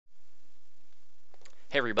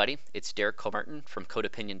Hey everybody, it's Derek Comartin from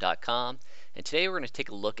CodeOpinion.com, and today we're going to take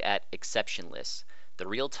a look at Exceptionless, the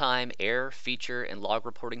real-time error, feature, and log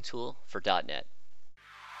reporting tool for .NET.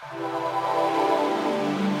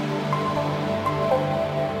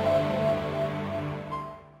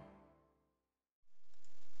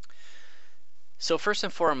 So first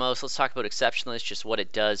and foremost, let's talk about Exceptionless, just what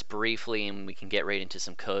it does briefly, and we can get right into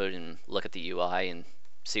some code and look at the UI and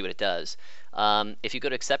see what it does. If you go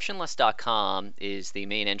to exceptionless.com is the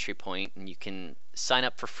main entry point, and you can sign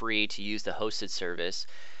up for free to use the hosted service.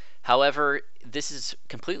 However, this is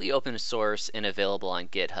completely open source and available on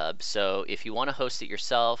GitHub. So if you want to host it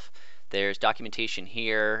yourself, there's documentation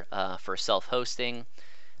here for self-hosting.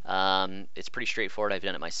 It's pretty straightforward. I've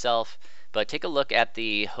done it myself. But take a look at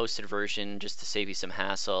the hosted version just to save you some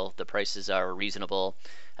hassle. The prices are reasonable,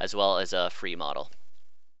 as well as a free model.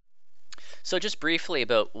 So just briefly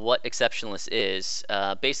about what Exceptionless is,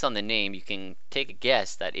 based on the name, you can take a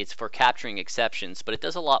guess that it's for capturing exceptions, but it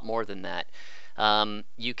does a lot more than that.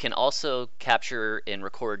 You can also capture and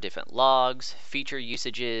record different logs, feature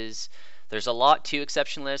usages. There's a lot to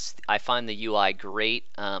Exceptionless. I find the UI great.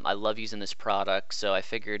 I love using this product, so I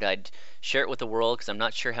figured I'd share it with the world because I'm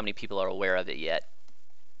not sure how many people are aware of it yet.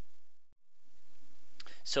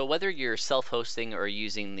 So whether you're self-hosting or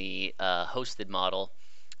using the hosted model,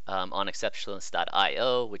 on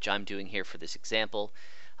exceptionless.io, which I'm doing here for this example.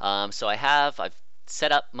 So I've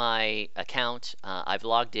set up my account, I've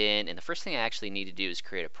logged in, and the first thing I actually need to do is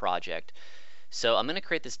create a project. So I'm going to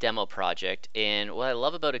create this demo project, and what I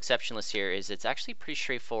love about Exceptionless here is it's actually pretty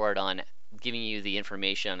straightforward on giving you the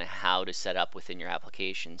information on how to set up within your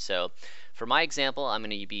application. So for my example, I'm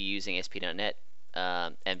going to be using ASP.NET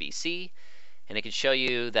MVC, and it can show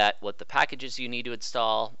you that what the packages you need to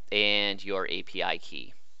install and your API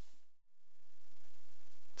key.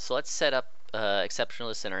 So let's set up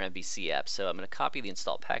Exceptionless in our MVC app. So I'm going to copy the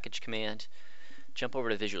install package command, jump over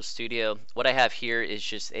to Visual Studio. What I have here is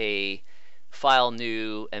just a file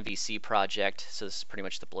new MVC project. So this is pretty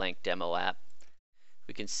much the blank demo app.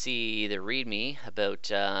 We can see the README about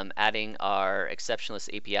adding our Exceptionless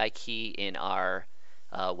API key in our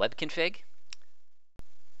web config.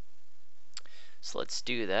 So let's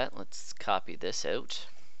do that. Let's copy this out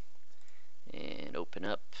and open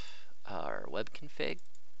up our web config.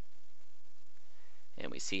 And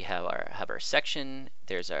we see how our section,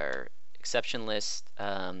 there's our Exceptionless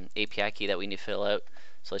API key that we need to fill out.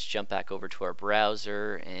 So let's jump back over to our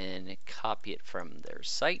browser and copy it from their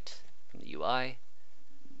site, from the UI.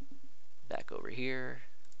 Back over here.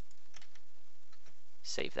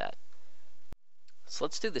 Save that. So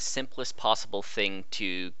let's do the simplest possible thing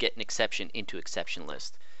to get an exception into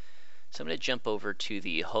Exceptionless. So I'm going to jump over to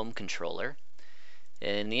the home controller.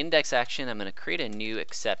 In the index action, I'm going to create a new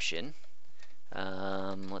exception.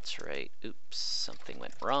 Let's write, oops, something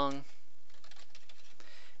went wrong.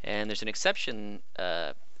 And there's an extension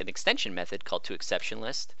method called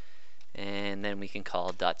toExceptionList, and then we can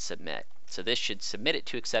call .submit. So this should submit it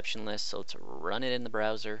to Exceptionless. So let's run it in the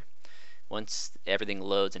browser. Once everything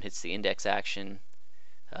loads and hits the index action,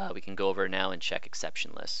 we can go over now and check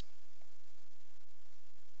Exceptionless.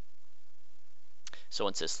 So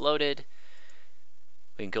once it's loaded,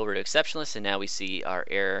 we can go over to Exceptionless, and now we see our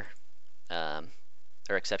error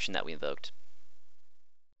or exception that we invoked.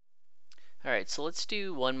 Alright, so let's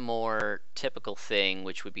do one more typical thing,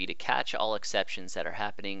 which would be to catch all exceptions that are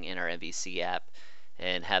happening in our MVC app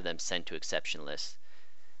and have them sent to Exceptionless.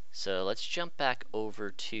 So let's jump back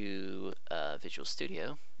over to Visual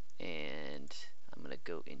Studio, and I'm going to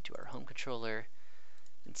go into our home controller.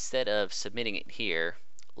 Instead of submitting it here,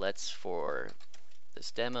 let's, for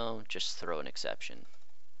this demo, just throw an exception.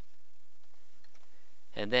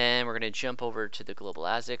 And then we're going to jump over to the global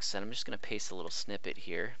ASICs, and I'm just going to paste a little snippet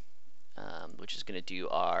here, which is going to do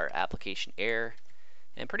our application error,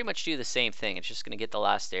 and pretty much do the same thing. It's just going to get the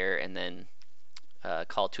last error and then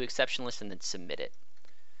call toExceptionless and then submit it.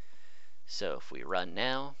 So if we run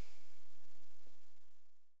now,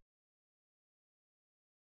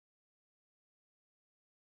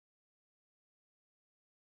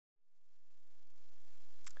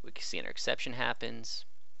 we can see an exception happens.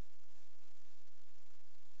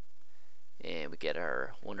 And we get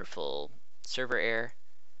our wonderful server error.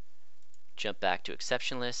 Jump back to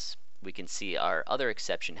Exceptionless. We can see our other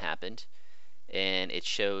exception happened, and it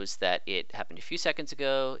shows that it happened a few seconds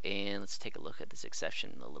ago. And let's take a look at this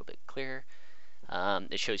exception a little bit clearer.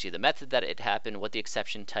 It shows you the method that it happened, what the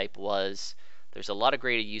exception type was. There's a lot of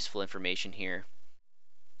great useful information here.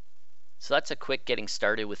 So that's a quick getting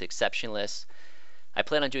started with Exceptionless. I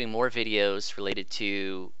plan on doing more videos related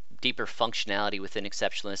to deeper functionality within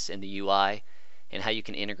Exceptionless in the UI, and how you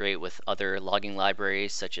can integrate with other logging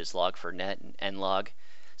libraries such as Log4Net and nlog.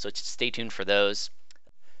 So stay tuned for those.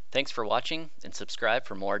 Thanks for watching, and subscribe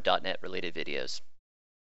for more .NET related videos.